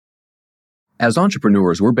As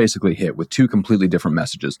entrepreneurs, we're basically hit with two completely different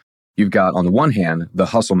messages. You've got, on the one hand, the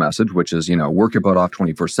hustle message, which is, work your butt off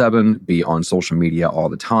 24/7, be on social media all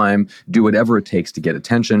the time, do whatever it takes to get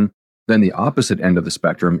attention. Then the opposite end of the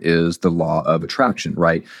spectrum is the law of attraction,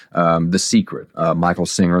 right? The Secret, Michael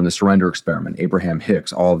Singer and the Surrender Experiment, Abraham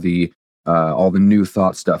Hicks, all the new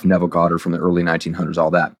thought stuff, Neville Goddard from the early 1900s,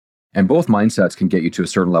 all that. And both mindsets can get you to a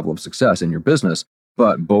certain level of success in your business,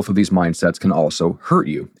 but both of these mindsets can also hurt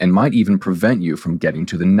you and might even prevent you from getting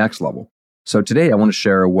to the next level. So today I want to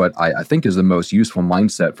share what I think is the most useful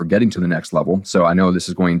mindset for getting to the next level. So I know this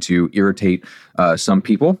is going to irritate some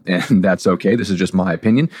people, and that's okay. This is just my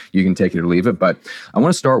opinion. You can take it or leave it. But I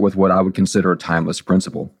want to start with what I would consider a timeless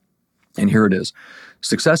principle. And here it is.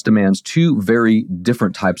 Success demands two very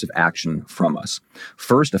different types of action from us.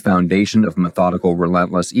 First, a foundation of methodical,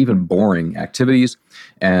 relentless, even boring activities.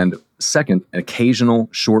 And second, an occasional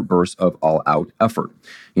short burst of all-out effort.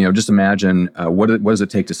 Just imagine what does it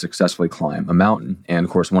take to successfully climb a mountain? And of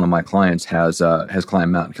course, one of my clients has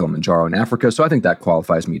climbed Mount Kilimanjaro in Africa, so I think that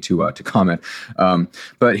qualifies me to comment.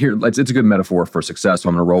 But here, it's a good metaphor for success, so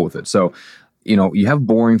I'm going to roll with it. So, you have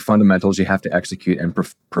boring fundamentals you have to execute and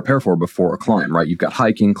prepare for before a climb, right? You've got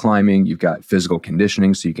hiking, climbing, you've got physical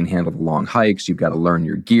conditioning so you can handle the long hikes, you've got to learn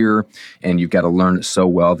your gear, and you've got to learn it so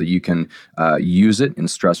well that you can use it in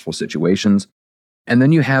stressful situations. And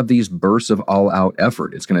then you have these bursts of all-out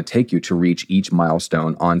effort. It's going to take you to reach each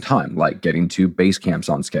milestone on time, like getting to base camps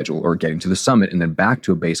on schedule or getting to the summit and then back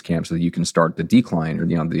to a base camp so that you can start the decline or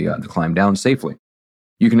the climb down safely.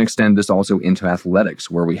 You can extend this also into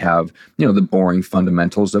athletics, where we have, the boring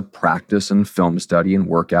fundamentals of practice and film study and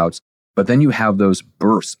workouts. But then you have those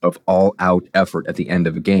bursts of all-out effort at the end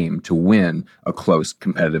of a game to win a close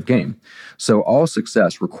competitive game. So all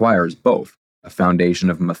success requires both a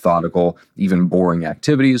foundation of methodical, even boring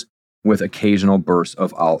activities with occasional bursts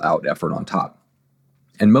of all-out effort on top.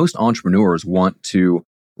 And most entrepreneurs want to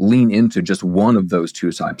lean into just one of those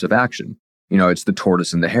two types of action. It's the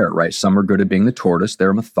tortoise and the hare, right? Some are good at being the tortoise.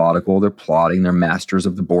 They're methodical, they're plotting, they're masters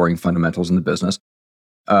of the boring fundamentals in the business.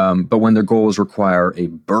 But when their goals require a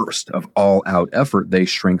burst of all-out effort, they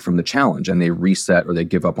shrink from the challenge and they reset or they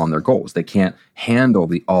give up on their goals. They can't handle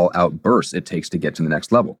the all-out burst it takes to get to the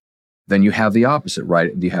next level. Then you have the opposite,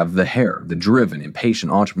 right? You have the hare, the driven,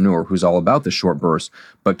 impatient entrepreneur who's all about the short bursts,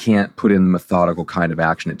 but can't put in the methodical kind of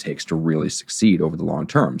action it takes to really succeed over the long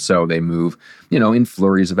term. So they move, in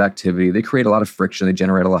flurries of activity. They create a lot of friction. They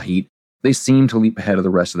generate a lot of heat. They seem to leap ahead of the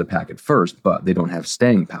rest of the pack at first, but they don't have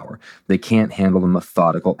staying power. They can't handle the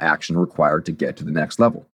methodical action required to get to the next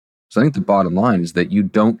level. So I think the bottom line is that you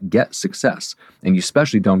don't get success, and you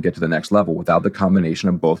especially don't get to the next level without the combination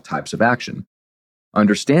of both types of action.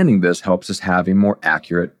 Understanding this helps us have a more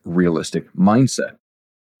accurate, realistic mindset.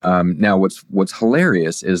 Now, what's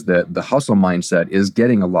hilarious is that the hustle mindset is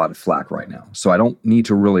getting a lot of flack right now. So I don't need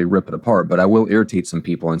to really rip it apart, but I will irritate some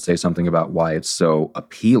people and say something about why it's so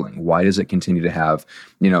appealing. Why does it continue to have,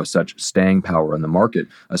 such staying power in the market,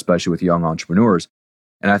 especially with young entrepreneurs?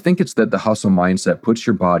 And I think it's that the hustle mindset puts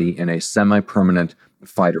your body in a semi-permanent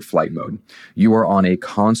fight or flight mode. You are on a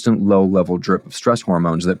constant low-level drip of stress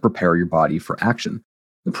hormones that prepare your body for action.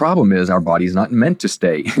 The problem is our body is not meant to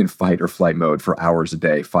stay in fight or flight mode for hours a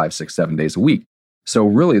day, 5, 6, 7 days a week. So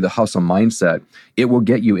really the hustle mindset, it will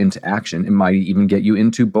get you into action. It might even get you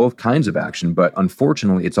into both kinds of action, but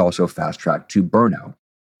unfortunately it's also fast-tracked to burnout.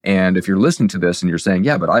 And if you're listening to this and you're saying,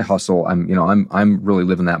 yeah, but I hustle, I'm really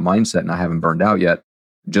living that mindset and I haven't burned out yet,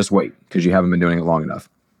 just wait, because you haven't been doing it long enough.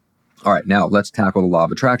 All right, now let's tackle the law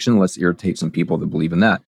of attraction. Let's irritate some people that believe in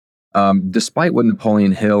that. Despite what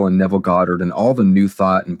Napoleon Hill and Neville Goddard and all the new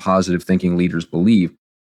thought and positive thinking leaders believe,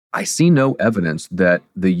 I see no evidence that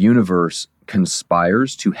the universe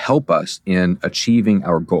conspires to help us in achieving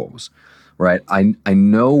our goals, right? I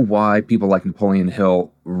know why people like Napoleon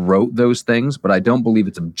Hill wrote those things, but I don't believe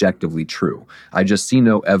it's objectively true. I just see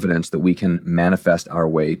no evidence that we can manifest our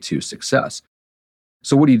way to success.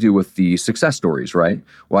 So what do you do with the success stories, right?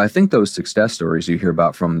 Well, I think those success stories you hear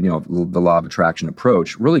about from, the law of attraction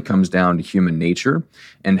approach really comes down to human nature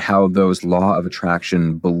and how those law of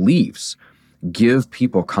attraction beliefs give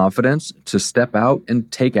people confidence to step out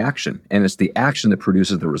and take action. And it's the action that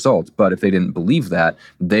produces the results. But if they didn't believe that,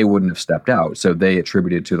 they wouldn't have stepped out. So they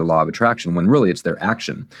attributed to the law of attraction when really it's their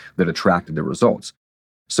action that attracted the results.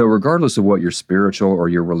 So regardless of what your spiritual or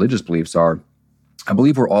your religious beliefs are, I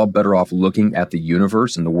believe we're all better off looking at the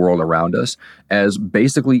universe and the world around us as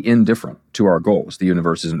basically indifferent to our goals. The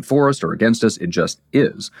universe isn't for us or against us, it just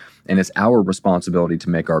is. And it's our responsibility to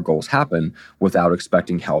make our goals happen without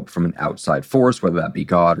expecting help from an outside force, whether that be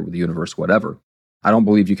God or the universe, whatever. I don't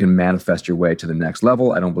believe you can manifest your way to the next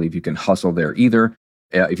level. I don't believe you can hustle there either.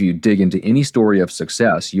 If you dig into any story of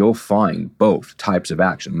success, you'll find both types of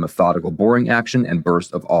action: methodical, boring action and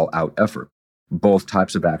burst of all-out effort. Both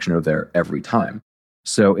types of action are there every time.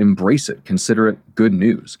 So embrace it. Consider it good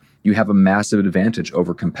news. You have a massive advantage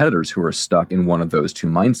over competitors who are stuck in one of those two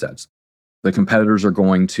mindsets. The competitors are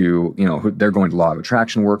going to, they're going to law of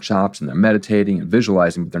attraction workshops and they're meditating and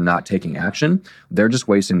visualizing, but they're not taking action. They're just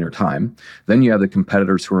wasting their time. Then you have the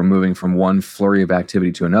competitors who are moving from one flurry of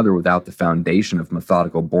activity to another without the foundation of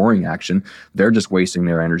methodical, boring action. They're just wasting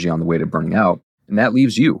their energy on the way to burning out. And that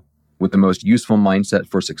leaves you with the most useful mindset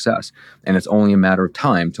for success. And it's only a matter of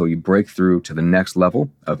time till you break through to the next level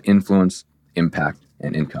of influence, impact,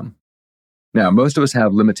 and income. Now, most of us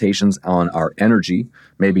have limitations on our energy.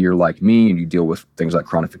 Maybe you're like me and you deal with things like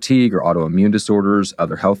chronic fatigue or autoimmune disorders,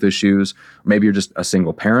 other health issues. Maybe you're just a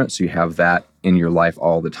single parent, so you have that in your life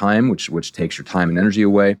all the time, which takes your time and energy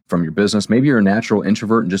away from your business. Maybe you're a natural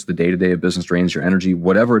introvert and just the day-to-day of business drains your energy.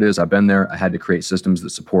 Whatever it is, I've been there. I had to create systems that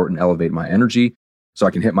support and elevate my energy so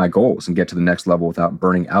I can hit my goals and get to the next level without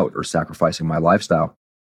burning out or sacrificing my lifestyle.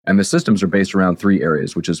 And the systems are based around three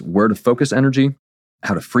areas, which is where to focus energy,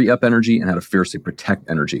 how to free up energy, and how to fiercely protect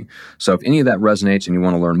energy. So if any of that resonates and you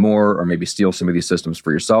want to learn more or maybe steal some of these systems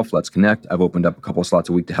for yourself, let's connect. I've opened up a couple of slots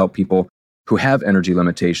a week to help people who have energy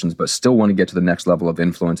limitations but still want to get to the next level of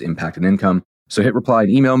influence, impact, and income. So hit reply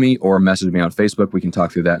and email me or message me on Facebook. We can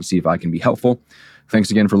talk through that and see if I can be helpful. Thanks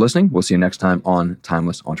again for listening. We'll see you next time on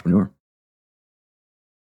Timeless Entrepreneur.